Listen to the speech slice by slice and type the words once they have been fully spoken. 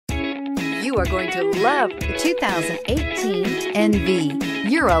You are going to love the 2018 NV.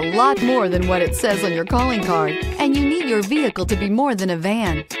 You're a lot more than what it says on your calling card, and you need your vehicle to be more than a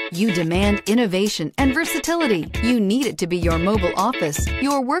van. You demand innovation and versatility. You need it to be your mobile office,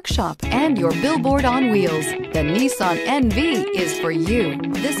 your workshop, and your billboard on wheels. The Nissan NV is for you.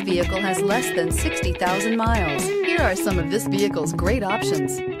 This vehicle has less than 60,000 miles. Here are some of this vehicle's great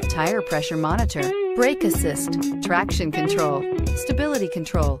options: tire pressure monitor, brake assist, traction control, stability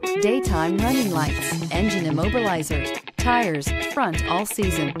control, daytime running lights, engine immobilizer, tires front all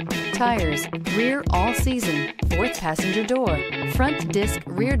season, tires rear all season, fourth passenger door, front disc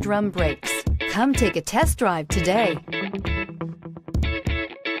rear drum brakes. Come take a test drive today.